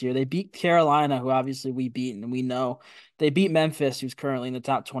competition this year. They beat Carolina, who obviously we beat and we know. They beat Memphis, who's currently in the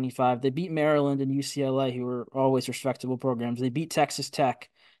top 25. They beat Maryland and UCLA, who are always respectable programs. They beat Texas Tech.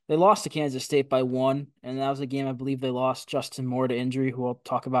 They lost to Kansas State by one, and that was a game I believe they lost Justin Moore to injury, who I'll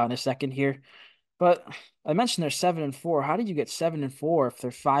talk about in a second here. But I mentioned they're 7-4. How did you get 7-4 if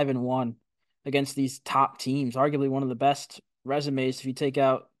they're 5-1 against these top teams? Arguably one of the best resumes if you take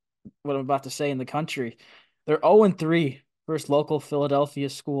out what I'm about to say in the country. They're 0-3 versus local Philadelphia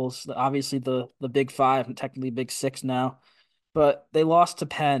schools. Obviously the Big Five and technically Big Six now. But they lost to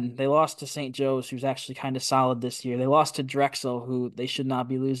Penn. They lost to St. Joe's, who's actually kind of solid this year. They lost to Drexel, who they should not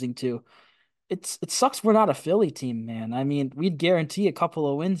be losing to. It sucks we're not a Philly team, man. I mean, we'd guarantee a couple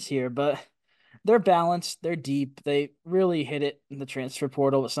of wins here, but they're balanced. They're deep. They really hit it in the transfer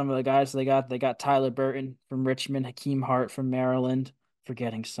portal with some of the guys they got. They got Tyler Burton from Richmond, Hakeem Hart from Maryland,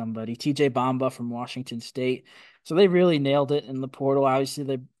 forgetting somebody, TJ Bamba from Washington State. So they really nailed it in the portal. Obviously,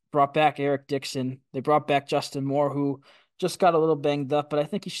 they brought back Eric Dixon. They brought back Justin Moore, who just got a little banged up, but I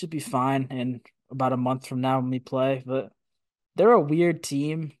think he should be fine in about a month from now when we play. But they're a weird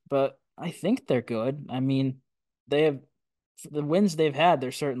team, but I think they're good. I mean, they have the wins they've had,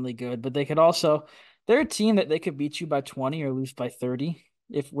 they're certainly good, but they could also they're a team that they could beat you by 20 or lose by 30.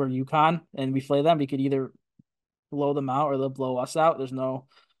 If we're UConn and we play them, we could either blow them out or they'll blow us out. There's no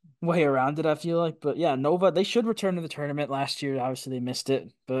way around it, I feel like. But yeah, Nova, they should return to the tournament last year. Obviously they missed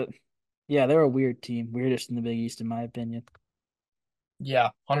it. But yeah, they're a weird team. Weirdest in the Big East, in my opinion. Yeah,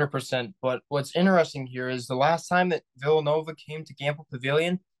 100%. But what's interesting here is the last time that Villanova came to Gamble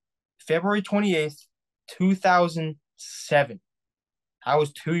Pavilion, February 28th, 2007. I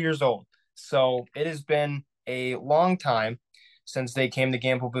was 2 years old. So it has been a long time since they came to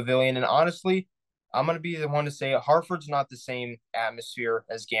Gamble Pavilion. And honestly, I'm going to be the one to say Hartford's not the same atmosphere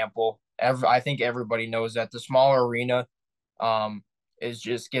as Gamble. I think everybody knows that the smaller arena um, is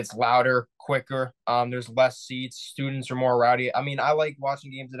just gets louder, quicker. There's less seats. Students are more rowdy. I mean, I like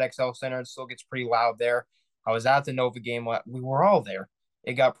watching games at XL Center. It still gets pretty loud there. I was at the Nova game. We were all there.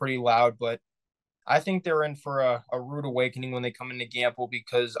 It got pretty loud, but I think they're in for a rude awakening when they come into Gamble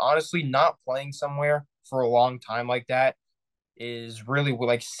because honestly, not playing somewhere for a long time like that is really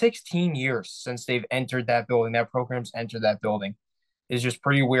like 16 years since they've entered that building. That program's entered that building is just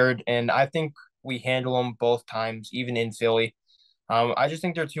pretty weird. And I think we handle them both times, even in Philly. I just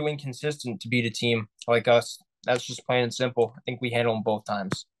think they're too inconsistent to beat a team like us. That's just plain and simple. I think we handle them both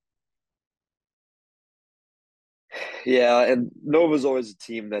times. Yeah, and Nova's always a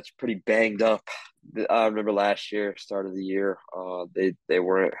team that's pretty banged up. I remember last year, start of the year, they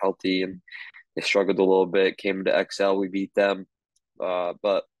weren't healthy and they struggled a little bit. Came to XL, we beat them,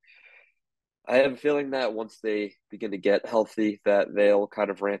 but I have a feeling that once they begin to get healthy, that they'll kind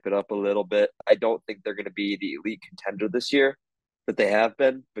of ramp it up a little bit. I don't think they're going to be the elite contender this year that they have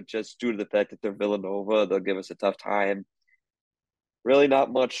been, but just due to the fact that they're Villanova, they'll give us a tough time. Really,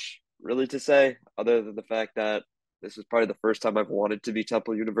 not much really to say other than the fact that this is probably the first time I've wanted to be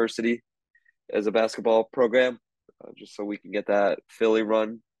Temple University as a basketball program, just so we can get that Philly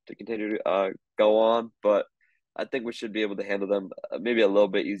run to continue to go on. But I think we should be able to handle them maybe a little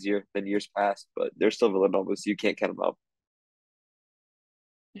bit easier than years past, but they're still Villanova, so you can't count them out.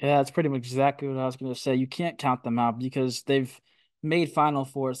 Yeah, that's pretty much exactly what I was going to say. You can't count them out because they've made Final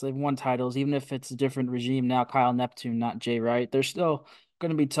Fours, they've won titles, even if it's a different regime now. Kyle Neptune, not Jay Wright. They're still going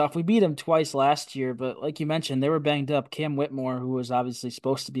to be tough. We beat them twice last year, but like you mentioned, they were banged up. Cam Whitmore, who was obviously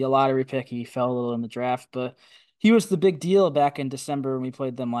supposed to be a lottery pick, he fell a little in the draft, but he was the big deal back in December when we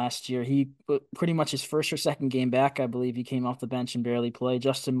played them last year. He pretty much his first or second game back, I believe he came off the bench and barely played.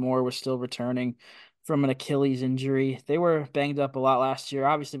 Justin Moore was still returning from an Achilles injury. They were banged up a lot last year.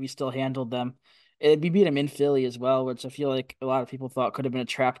 Obviously, we still handled them. We beat them in Philly as well, which I feel like a lot of people thought could have been a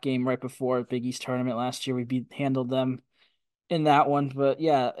trap game right before Big East tournament last year. Handled them in that one. But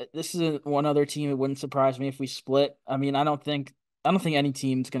yeah, this is one other team. It wouldn't surprise me if we split. I mean, I don't think any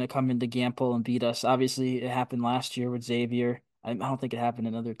team's gonna come into Gamble and beat us. Obviously, it happened last year with Xavier. I don't think it happened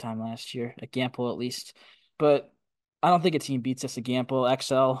another time last year at Gamble at least. But I don't think a team beats us at Gamble.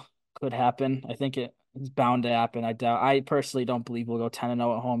 XL could happen. I think it's bound to happen. I doubt. I personally don't believe we'll go 10-0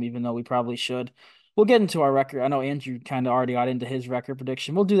 at home, even though we probably should. We'll get into our record. I know Andrew kind of already got into his record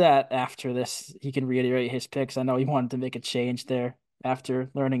prediction. We'll do that after this. He can reiterate his picks. I know he wanted to make a change there after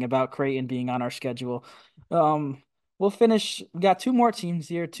learning about Creighton being on our schedule. Um, we'll finish. We got two more teams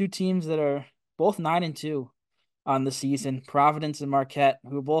here, two teams that are both 9-2. on the season. Providence and Marquette,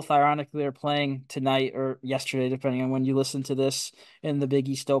 who both ironically are playing tonight or yesterday, depending on when you listen to this, in the Big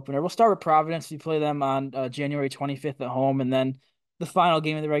East opener. We'll start with Providence. We play them on January 25th at home, and then the final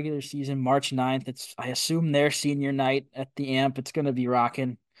game of the regular season, March 9th. It's, I assume, their senior night at the Amp. It's going to be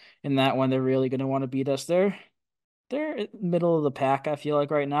rocking in that one. They're really going to want to beat us. They're middle of the pack, I feel like,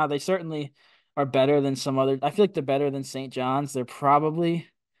 right now. They certainly are better than some other. I feel like they're better than St. John's. They're probably,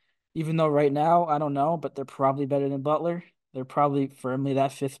 even though right now, I don't know, but they're probably better than Butler. They're probably firmly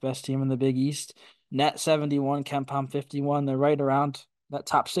that fifth best team in the Big East. Net 71, KenPom 51. They're right around that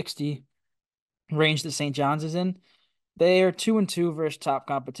top 60 range that St. John's is in. They are 2-2 versus top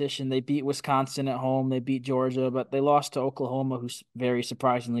competition. They beat Wisconsin at home. They beat Georgia, but they lost to Oklahoma, who's very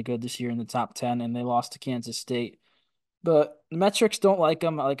surprisingly good this year in the top 10, and they lost to Kansas State. But the metrics don't like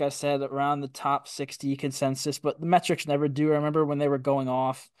them, like I said, around the top 60 consensus, but the metrics never do. I remember when they were going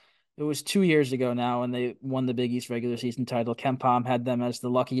off, it was 2 years ago now, and they won the Big East regular season title. KenPom had them as the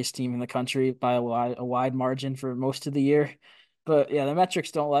luckiest team in the country by a wide margin for most of the year. But yeah, the metrics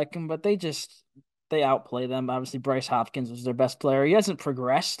don't like them, but they outplay them. Obviously, Bryce Hopkins was their best player. He hasn't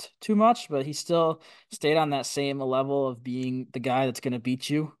progressed too much, but he still stayed on that same level of being the guy that's going to beat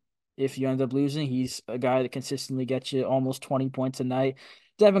you if you end up losing. He's a guy that consistently gets you almost 20 points a night.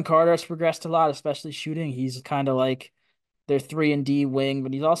 Devin Carter has progressed a lot, especially shooting. He's kind of like their 3-and-D wing,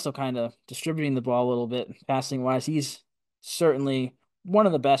 but he's also kind of distributing the ball a little bit passing wise. He's certainly one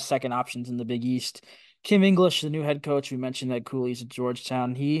of the best second options in the Big East. Kim English, the new head coach, we mentioned that Cooley's at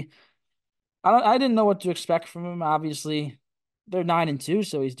Georgetown. I didn't know what to expect from him. Obviously, they're 9-2,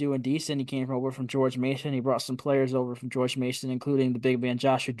 so he's doing decent. He came over from George Mason. He brought some players over from George Mason, including the big man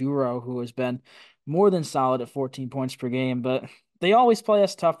Joshua Duro, who has been more than solid at 14 points per game. But they always play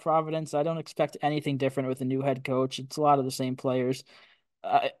us tough, Providence. I don't expect anything different with a new head coach. It's a lot of the same players.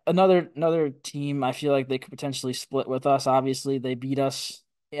 Another team, I feel like they could potentially split with us. Obviously, they beat us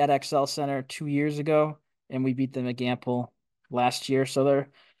at XL Center 2 years ago, and we beat them at Gamble last year. So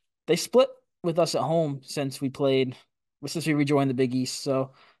they split with us at home since we rejoined the Big East.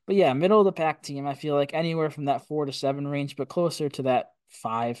 So, but yeah, middle of the pack team. I feel like anywhere from that 4 to 7 range, but closer to that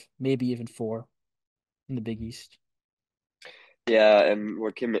 5, maybe even 4 in the Big East. Yeah, and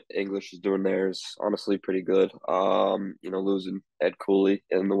what Kim English is doing there is honestly pretty good. Losing Ed Cooley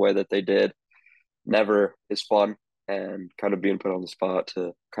in the way that they did never is fun, and kind of being put on the spot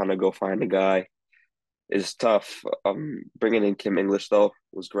to kind of go find a guy is tough. Bringing in Kim English though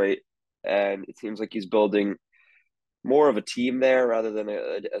was great, and it seems like he's building more of a team there rather than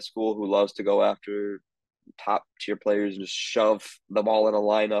a school who loves to go after top tier players and just shove them all in a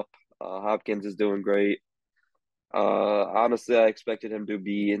lineup. Hopkins is doing great. Honestly, I expected him to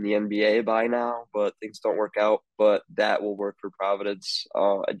be in the NBA by now, but things don't work out. But that will work for Providence.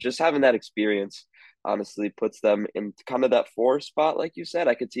 Just having that experience honestly puts them in kind of that 4 spot, like you said.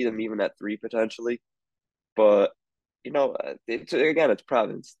 I could see them even at 3 potentially. But it's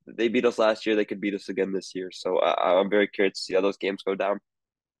Providence. They beat us last year. They could beat us again this year. So I'm very curious to see how those games go down.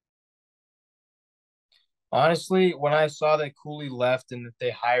 Honestly, when I saw that Cooley left and that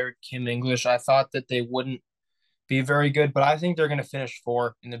they hired Kim English, I thought that they wouldn't be very good, but I think they're going to finish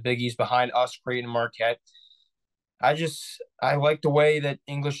 4 in the Big East behind us, Creighton, and Marquette. I like the way that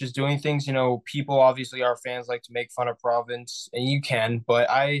English is doing things. You know, people obviously our fans like to make fun of Providence, and you can, but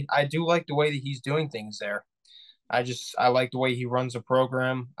I do like the way that he's doing things there. I like the way he runs a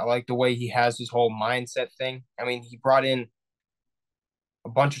program. I like the way he has his whole mindset thing. I mean, he brought in a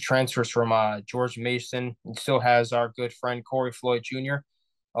bunch of transfers from George Mason. He still has our good friend Corey Floyd Jr.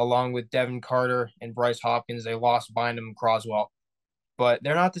 along with Devin Carter and Bryce Hopkins. They lost Bynum and Croswell, but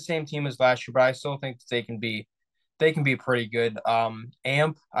they're not the same team as last year. But I still think that they can be pretty good.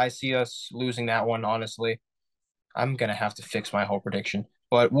 Amp, I see us losing that one. Honestly, I'm gonna have to fix my whole prediction,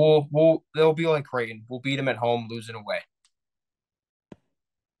 but they'll be like Creighton. We'll beat them at home, losing away.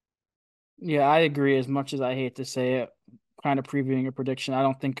 Yeah, I agree. As much as I hate to say it, kind of previewing a prediction, I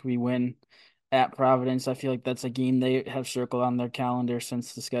don't think we win at Providence. I feel like that's a game they have circled on their calendar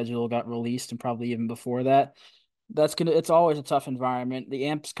since the schedule got released and probably even before that. It's always a tough environment. The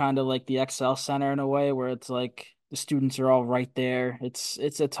Amp's kind of like the XL Center in a way where it's like the students are all right there. It's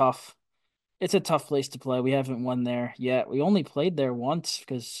a tough place to play. We haven't won there yet. We only played there once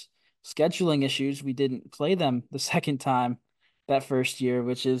because scheduling issues. We didn't play them the second time that first year,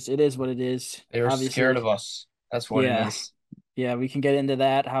 it is what it is. They're scared of Obviously, us. That's what it yeah. is. Yeah, we can get into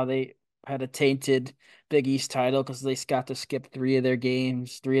that, how they had a tainted Big East title because they got to skip 3 of their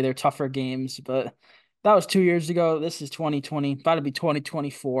games, 3 of their tougher games. But that was 2 years ago. This is 2020, about to be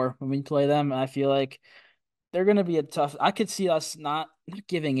 2024 when we play them. And I feel like they're going to be a tough. I could see us not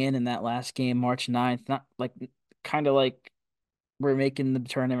giving in that last game, March 9th. Not like kind of like we're making the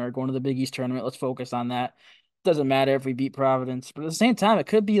tournament or going to the Big East tournament. Let's focus on that. Doesn't matter if we beat Providence, but at the same time, it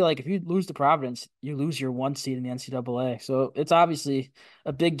could be like if you lose to Providence, you lose your one seed in the NCAA. So it's obviously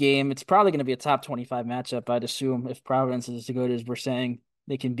a big game. It's probably going to be a top 25 matchup, I'd assume, if Providence is as good as we're saying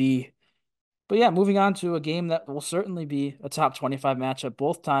they can be. But yeah, moving on to a game that will certainly be a top 25 matchup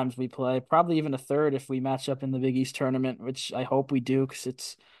both times we play, probably even a third if we match up in the Big East tournament, which I hope we do because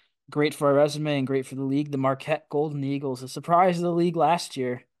it's great for our resume and great for the league. The Marquette Golden Eagles, a surprise of the league last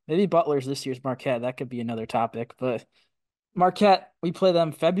year. Maybe Butler's this year's Marquette. That could be another topic. But Marquette, we play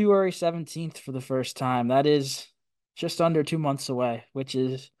them February 17th for the first time. That is just under 2 months away, which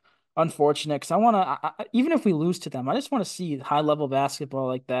is unfortunate because I want to, even if we lose to them, I just want to see high level basketball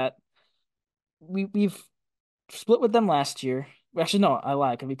like that. We've split with them last year. Actually, no, I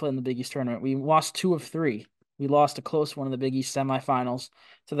lied because we played in the Big East tournament. We lost two of three. We lost a close one in the Big East semifinals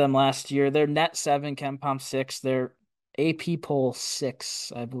to them last year. They're net seven, KenPom six. They're AP poll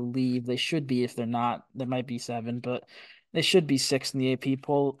six, I believe. They should be if they're not. They might be seven, but they should be six in the AP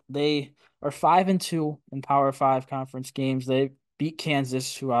poll. They are 5-2 in Power Five conference games. They beat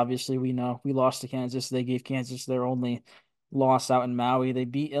Kansas, who obviously we know we lost to Kansas. They gave Kansas their only loss out in Maui. They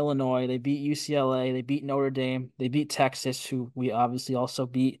beat Illinois. They beat UCLA. They beat Notre Dame. They beat Texas, who we obviously also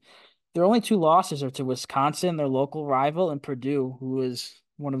beat. Their only two losses are to Wisconsin, their local rival, and Purdue, who is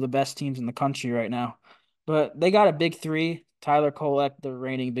one of the best teams in the country right now. But they got a big three. Tyler Kolek, the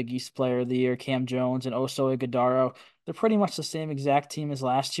reigning Big East Player of the Year, Cam Jones, and Oso Ighodaro. They're pretty much the same exact team as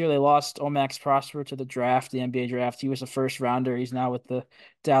last year. They lost Omax Prosper to the draft, the NBA draft. He was a first rounder. He's now with the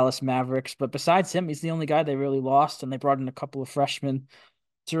Dallas Mavericks. But besides him, he's the only guy they really lost, and they brought in a couple of freshmen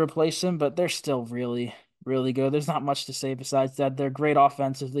to replace him, but they're still really, really good. There's not much to say besides that. They're great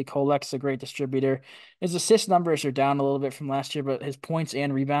offensively. Kolek's a great distributor. His assist numbers are down a little bit from last year, but his points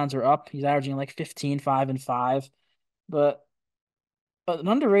and rebounds are up. He's averaging like 15, 5, and 5. But an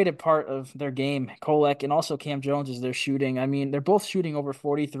underrated part of their game, Kolek and also Cam Jones, is their shooting. I mean, they're both shooting over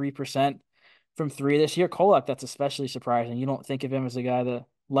 43% from three this year. Kolek, that's especially surprising. You don't think of him as a guy that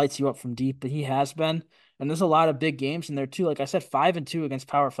lights you up from deep, but he has been. And there's a lot of big games in there too. Like I said, 5-2 against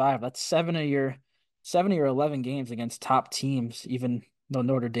Power Five. That's seven of your 11 games against top teams, even though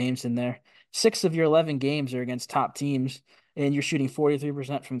Notre Dame's in there. Six of your 11 games are against top teams, and you're shooting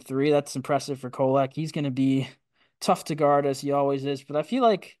 43% from three. That's impressive for Kolek. He's going to be tough to guard as he always is, but I feel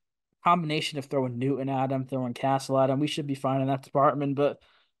like combination of throwing Newton at him, throwing Castle at him, we should be fine in that department. But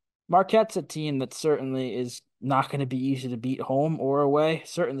Marquette's a team that certainly is not going to be easy to beat home or away.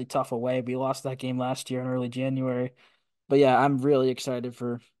 Certainly tough away. We lost that game last year in early January. But yeah, I'm really excited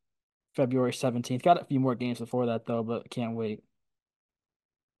for February 17th. Got a few more games before that though, but can't wait.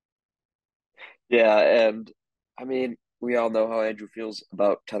 Yeah, and I mean, we all know how Andrew feels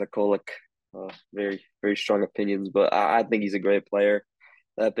about Tyler Kolek. Very, very strong opinions, but I think he's a great player.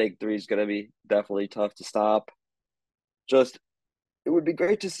 That big three is going to be definitely tough to stop. Just, it would be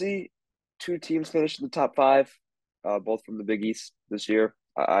great to see two teams finish in the top five, both from the Big East this year.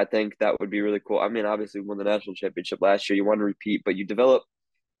 I think that would be really cool. I mean, obviously, we won the national championship last year. You want to repeat, but you develop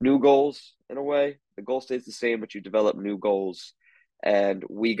new goals in a way. The goal stays the same, but you develop new goals. And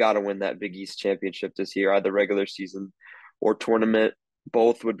we got to win that Big East championship this year, either regular season or tournament.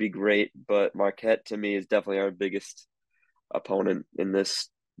 Both would be great, but Marquette to me is definitely our biggest opponent in this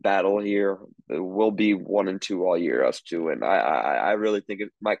battle here. We'll be 1-2 all year, us two, and I really think it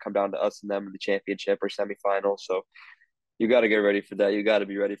might come down to us and them in the championship or semifinal. So you got to get ready for that. You got to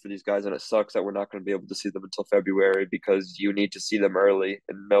be ready for these guys, and it sucks that we're not going to be able to see them until February because you need to see them early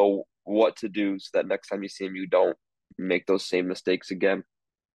and know what to do so that next time you see them, you don't make those same mistakes again.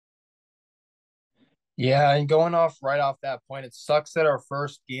 Yeah, and going off right off that point, it sucks that our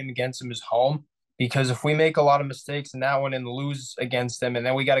first game against them is home because if we make a lot of mistakes in that one and lose against them, and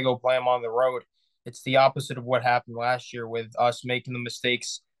then we got to go play them on the road, it's the opposite of what happened last year with us making the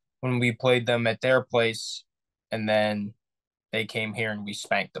mistakes when we played them at their place, and then they came here and we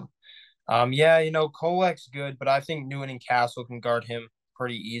spanked them. Yeah, Kolek's good, but I think Newton and Castle can guard him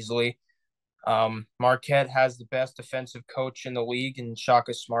pretty easily. Marquette has the best defensive coach in the league, and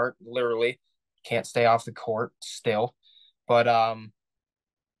Shaka Smart literally can't stay off the court still. But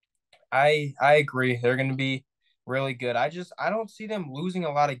I agree they're going to be really good. I don't see them losing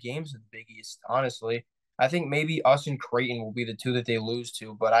a lot of games in the Big East. Honestly, I think maybe us and Creighton will be the two that they lose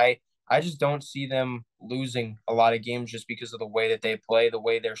to, but I just don't see them losing a lot of games just because of the way that they play, the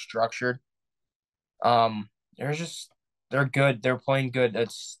way they're structured. Um, they're just they're good. They're playing good.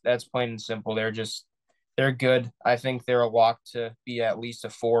 That's plain and simple. They're good. I think they're a lock to be at least a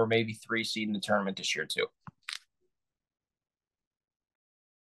four, maybe three seed in the tournament this year too.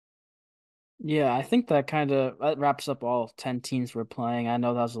 Yeah, I think that kind of that wraps up all 10 teams we're playing. I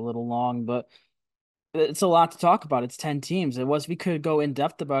know that was a little long, but it's a lot to talk about. It's 10 teams. It was we could go in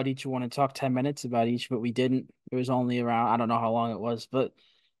depth about each one and talk 10 minutes about each, but we didn't. It was only around, I don't know how long it was, but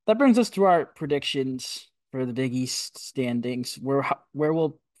that brings us to our predictions for the Big East standings. Where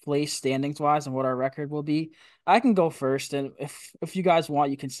we'll place standings wise and what our record will be. I can go first, and if you guys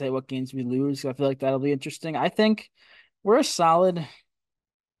want, you can say what games we lose. I feel like that'll be interesting. I think we're a solid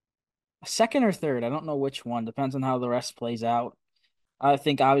second or third. I don't know which one. Depends on how the rest plays out. I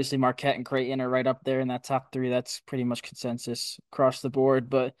think obviously Marquette and Creighton are right up there in that top three. That's pretty much consensus across the board.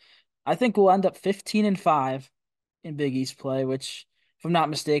 But I think we'll end up 15-5 in Big East play, which, if I'm not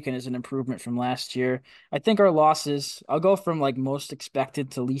mistaken, is an improvement from last year. I think our losses, I'll go from like most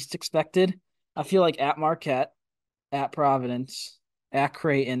expected to least expected. I feel like at Marquette, at Providence, at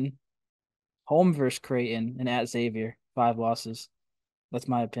Creighton, home versus Creighton, and at Xavier, 5 losses. That's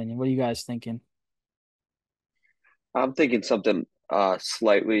my opinion. What are you guys thinking? I'm thinking something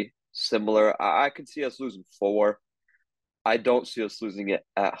slightly similar. I could see us losing four. I don't see us losing it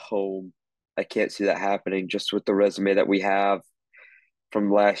at home. I can't see that happening just with the resume that we have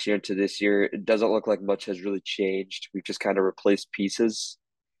from last year to this year. It doesn't look like much has really changed. We've just kind of replaced pieces.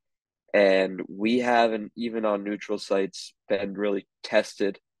 And we haven't, even on neutral sites, been really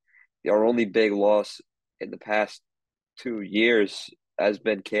tested. Our only big loss in the past 2 years has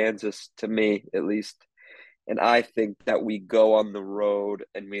been Kansas, to me at least. And I think that we go on the road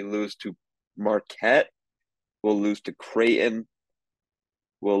and we lose to Marquette, we'll lose to Creighton,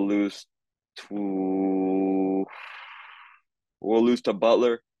 we'll lose to we'll lose to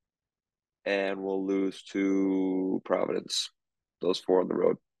Butler, and we'll lose to Providence. Those four on the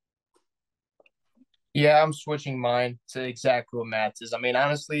road. Yeah, I'm switching mine to exactly what Matt's is. I mean,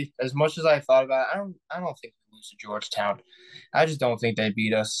 honestly, as much as I thought about it, I don't think we lose to Georgetown. I just don't think they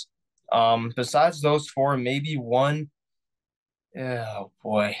beat us. Besides those four, maybe one. Oh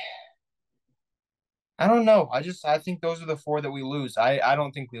boy. I don't know. I think those are the four that we lose. I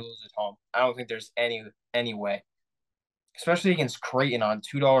don't think we lose at home. I don't think there's any way. Especially against Creighton on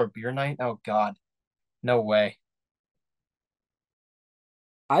 $2 beer night. Oh God. No way.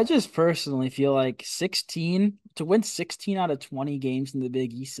 I just personally feel like 16 to win 16 out of 20 games in the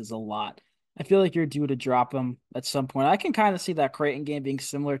Big East is a lot. I feel like you're due to drop them at some point. I can kind of see that Creighton game being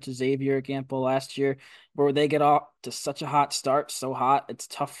similar to Xavier example last year, where they get off to such a hot start, so hot, it's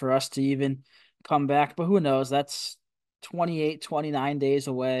tough for us to even come back. But who knows? That's 28, 29 days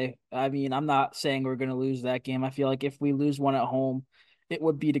away. I mean, I'm not saying we're going to lose that game. I feel like if we lose one at home, it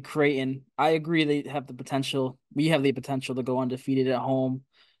would be to Creighton. I agree they have the potential. We have the potential to go undefeated at home,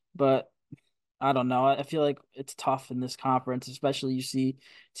 but I don't know. I feel like it's tough in this conference, especially you see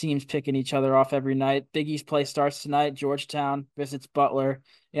teams picking each other off every night. Big East play starts tonight. Georgetown visits Butler,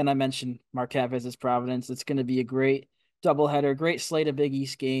 and I mentioned Marquette visits Providence. It's going to be a great doubleheader, great slate of Big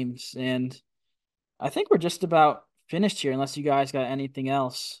East games, and I think we're just about finished here. Unless you guys got anything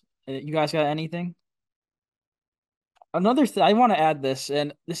else. You guys got anything? Another thing I want to add this,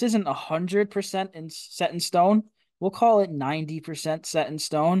 and this isn't 100% set in stone. We'll call it 90% set in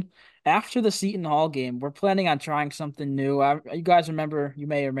stone. After the Seton Hall game, we're planning on trying something new. You guys remember, you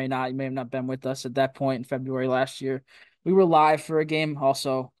may or may not, you may have not been with us at that point in February last year. We were live for a game,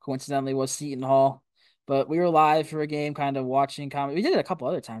 also coincidentally was Seton Hall, but we were live for a game, kind of watching comedy. We did it a couple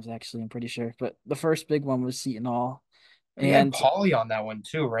other times actually, I'm pretty sure, but the first big one was Seton Hall. We had And Pauly on that one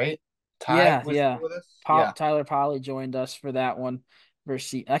too, right? Ty yeah, was there yeah. with us. Yeah. Tyler Polly joined us for that one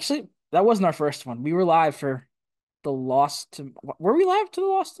versus actually that wasn't our first one. We were live for the loss to were we live to the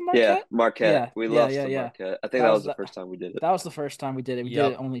loss to Yeah, Marquette? Marquette. Yeah, We yeah, lost yeah, to yeah. Marquette. I think That that was was the the first time we did it. that was the first time we did it. We did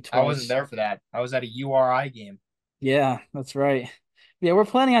Yep. it only I wasn't twice. there for that. I was at a URI game. Yeah, that's right. Yeah, we're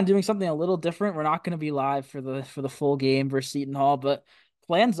planning on doing something a little different. We're not going to be live for the full game versus Seton Hall, but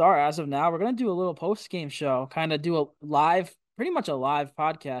plans are as of now we're going to do a little post game show, kind of do a live, pretty much a live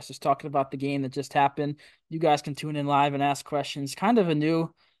podcast, just talking about the game that just happened. You guys can tune in live and ask questions. Kind of a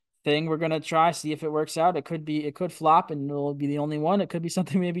new thing we're going to try, see if it works out. It could flop and it'll be the only one. It could be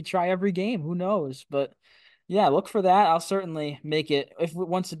something maybe try every game. Who knows? But yeah, look for that. I'll certainly make it if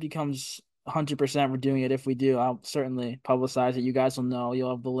once it becomes 100% we're doing it. If we do, I'll certainly publicize it. You guys will know.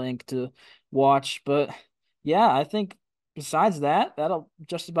 You'll have the link to watch. But yeah, I think besides that, that'll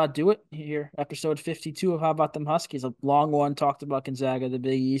just about do it here. Episode 52 of How About Them Huskies. A long one, talked about Gonzaga, the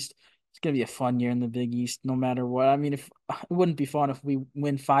Big East. It's gonna be a fun year in the Big East, no matter what. I mean, if it wouldn't be fun if we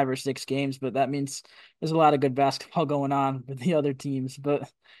win 5 or 6 games, but that means there's a lot of good basketball going on with the other teams.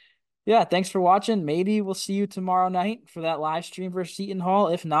 But yeah, thanks for watching. Maybe we'll see you tomorrow night for that live stream versus Seton Hall.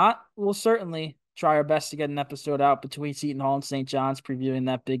 If not, we'll certainly try our best to get an episode out between Seton Hall and St. John's previewing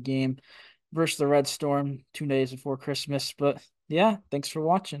that big game. versus the Red Storm 2 days before Christmas. But yeah, thanks for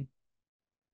watching.